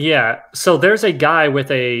 What? Yeah. So there's a guy with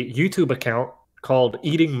a YouTube account called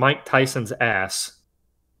Eating Mike Tyson's Ass,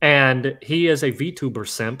 and he is a VTuber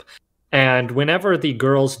simp. And whenever the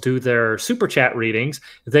girls do their super chat readings,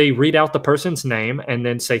 they read out the person's name and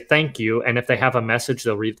then say thank you. And if they have a message,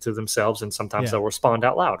 they'll read it to themselves, and sometimes they'll respond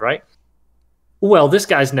out loud, right? Well, this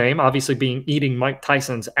guy's name, obviously being Eating Mike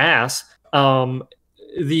Tyson's Ass,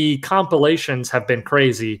 the compilations have been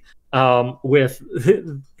crazy. With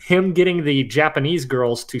him getting the Japanese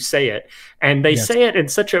girls to say it, and they say it in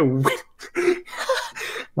such a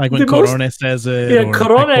like when Korone says it. Yeah,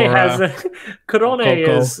 Korone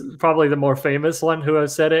is probably the more famous one who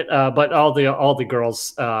has said it. But all the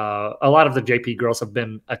girls, a lot of the JP girls have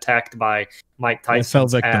been attacked by Mike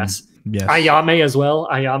Tyson's ass. Yes. Ayame as well.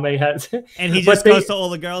 Ayame has, and he just goes to all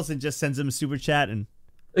the girls and just sends them a super chat and.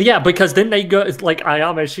 Yeah, because then they go. It's like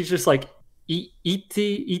Ayame. She's just like.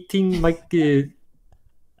 Eating like Tyson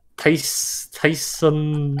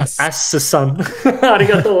Assasan.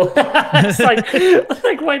 Arigato. It's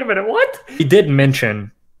like, wait a minute, what? He did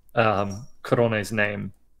mention Korone's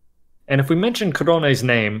name. And if we mention Korone's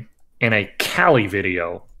name in a Cali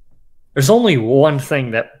video, there's only one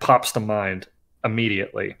thing that pops to mind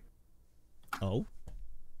immediately. Oh?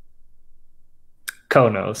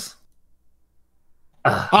 Konos.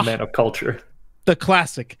 Man of culture. The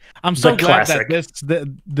classic. I'm so glad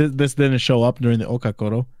that this didn't show up during the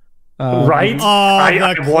Okakoro. Right? Oh,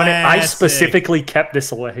 I specifically kept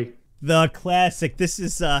this away. The classic. This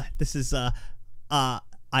is I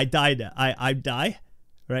died. I die,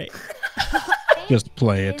 right? Just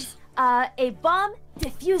play it. A bomb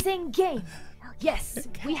diffusing game. Yes,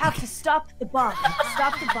 we have to stop the bomb.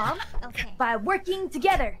 Stop the bomb by working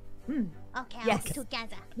together. Okay, yes.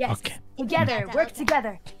 Together. Yes, okay. Together, work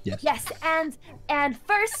together. Yes. Yes, and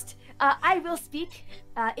first, I will speak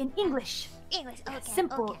in English. English, okay.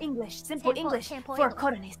 Simple English, simple English simple for English.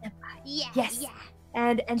 Korone Senpai. Yeah, Yes. yeah.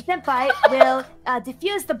 And Senpai will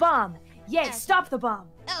defuse the bomb. Yay, stop the bomb.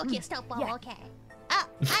 Okay, stop bomb, Yeah. okay. Oh,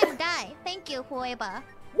 I'm die. Thank you, forever.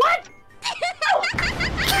 What?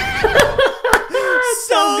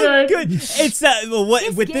 So good. It's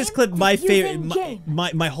what with this clip. My confusing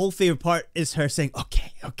favorite, my whole favorite part is her saying,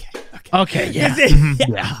 "Okay, okay, okay." Okay, yeah.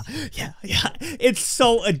 Yeah. It's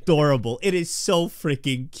so adorable. It is so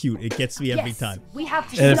freaking cute. It gets me every time. We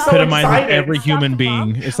have to It stop epitomizes the every bomb. human Stop the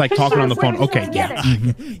bomb. being. It's like talking on the phone. Okay, Together.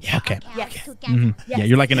 yeah. Okay. Yes. Together. Yeah,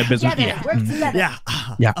 you're like in a business. Together, Yeah. work together. Yeah.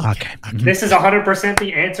 Yeah. Okay. This is 100%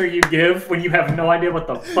 the answer you give when you have no idea what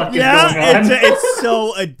the fuck is going Yeah, on. it's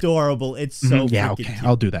so adorable. It's so Yeah. freaking Okay. cute.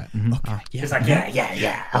 I'll do that. It's like,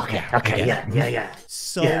 yeah. Okay, yeah.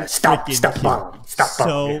 So Yeah, stop freaking bomb. cute. Stop bomb.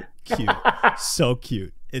 So cute. So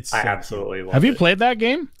cute. It's so I cute. absolutely love Have you it. played that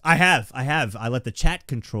game? I have. I let the chat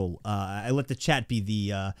control. I let the chat be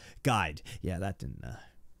the guide. Yeah, that didn't.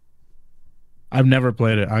 I've never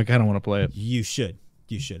played it. I kind of want to play it. You should.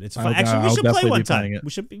 It's fun. I'll Actually, we I'll should play definitely one be playing time.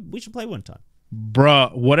 it. We should play one time.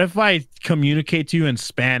 Bruh, what if I communicate to you in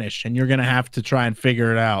Spanish and you're gonna have to try and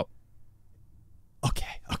figure it out? Okay,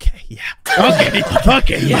 yeah.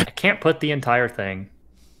 Okay, yeah. I can't put the entire thing,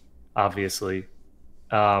 obviously,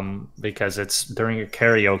 because it's during a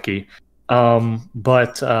karaoke.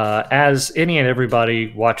 But as any and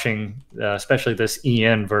everybody watching, especially this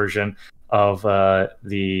EN version of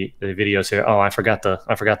the videos here. Oh, I forgot to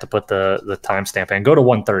put the timestamp in. Go to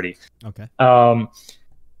 1:30. Okay.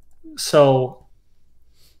 So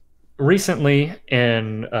recently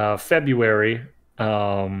in February,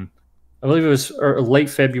 I believe it was late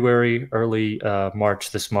February, early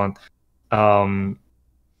March this month,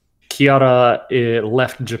 Kiara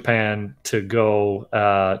left Japan to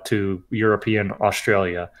go to European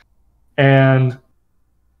Australia. And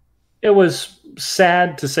it was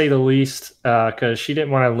sad to say the least because she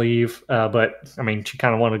didn't want to leave. But, I mean, she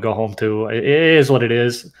kind of wanted to go home too. It is what it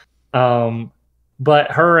is.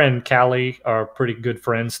 But her and Callie are pretty good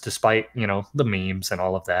friends despite, you know, the memes and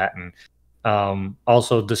all of that. And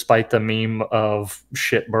also despite the meme of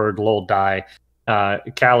shitbird lol die,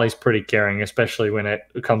 Callie's pretty caring, especially when it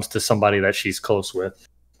comes to somebody that she's close with.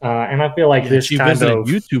 And I feel like this she kind visited of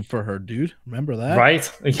YouTube for her, dude. Remember that?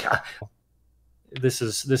 right? Yeah. This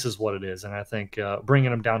is what it is, and I think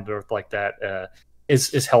bringing them down to earth like that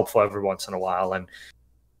is helpful every once in a while. And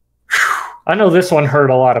I know this one hurt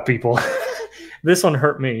a lot of people, This one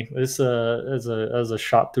hurt me. This as a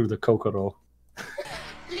shot through the kokoro.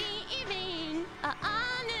 Leaving on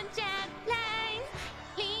a jet plane.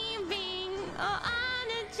 Leaving on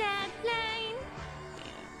a jet plane.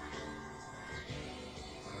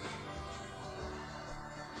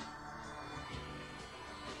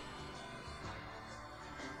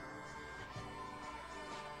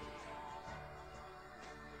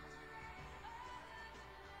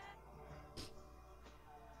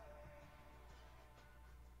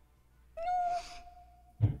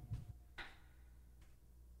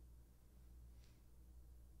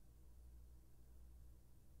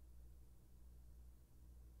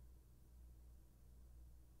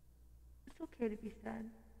 It's okay to be sad.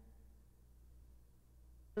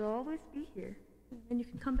 We'll always be here. And you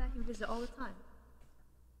can come back and visit all the time.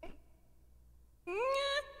 Okay? We'll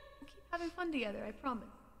keep having fun together, I promise.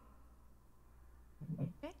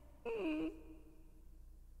 Okay?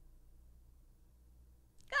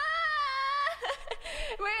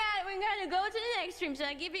 We're gonna go to the next stream. Should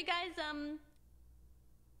I give you guys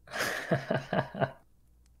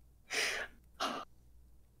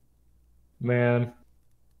Man,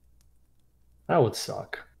 that would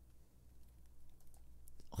suck.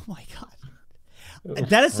 Oh my god,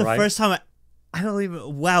 that is the Right? first time I don't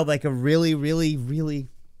even. Wow, like a really, really, really.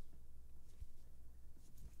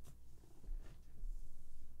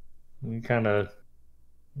 It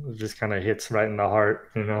just kind of hits right in the heart,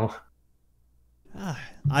 you know.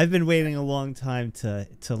 I've been waiting a long time to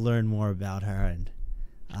learn more about her, and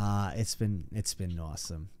it's been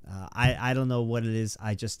awesome. I don't know what it is.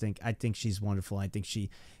 I think she's wonderful. I think she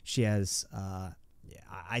has.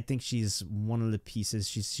 I think she's one of the pieces.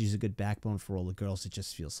 She's a good backbone for all the girls. It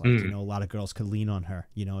just feels like a lot of girls could lean on her.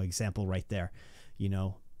 Example right there.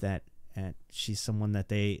 That and she's someone that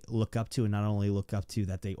they look up to, and not only look up to,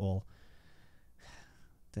 that they all.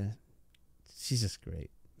 She's just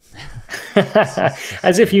great.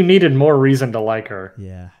 As if you needed more reason to like her.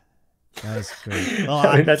 Yeah, that was great. Well,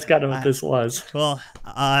 I mean, that's kind of what this was. Well,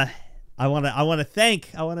 I want to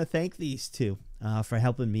thank these two for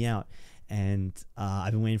helping me out, and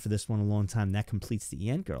I've been waiting for this one a long time. That completes the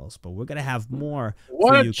Ant Girls, but we're gonna have more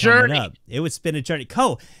What for a you journey. coming up. It's been a journey.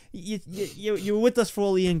 Ko, you were with us for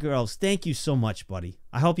all the Ant Girls. Thank you so much, buddy.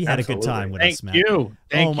 I hope you had a good time with us, man. Thank you.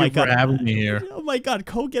 Thank my you for God. having me here. Oh my God,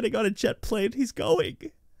 Ko getting on a jet plane. He's going.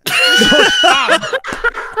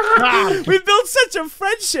 We built such a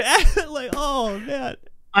friendship. Like, oh man.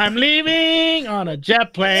 I'm leaving on a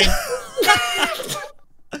jet plane.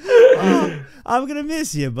 I'm gonna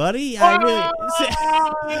miss you, buddy.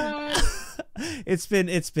 It's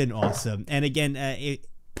been awesome. And again,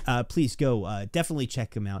 please go definitely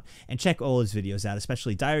check him out and check all his videos out,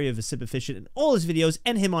 especially Diary of a Koefficient and all his videos,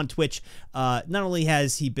 and him on Twitch. Not only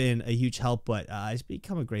has he been a huge help, but he's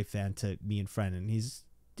become a great fan to me and friend. And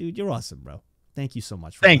dude, you're awesome, bro. Thank you so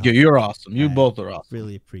much. Thank you. You're awesome. You both are awesome.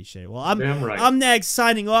 Really appreciate it. Well, I'm Damn right. Nagzz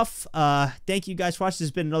signing off. Thank you guys for watching. This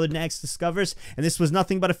has been another Nagzz Discovers, and this was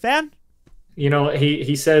nothing but a fan.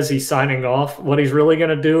 He says he's signing off. What he's really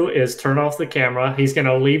going to do is turn off the camera. He's going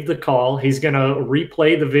to leave the call. He's going to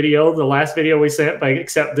replay the video, the last video we sent, but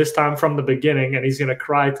except this time from the beginning, and he's going to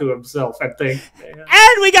cry to himself and think.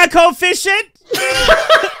 And we got Koefficient.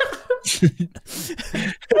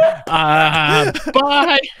 Bye.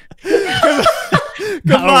 Goodbye. I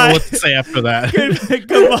don't know what to say after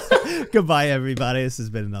that. Goodbye, everybody. This has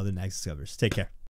been another Nagzz Discovers. Take care.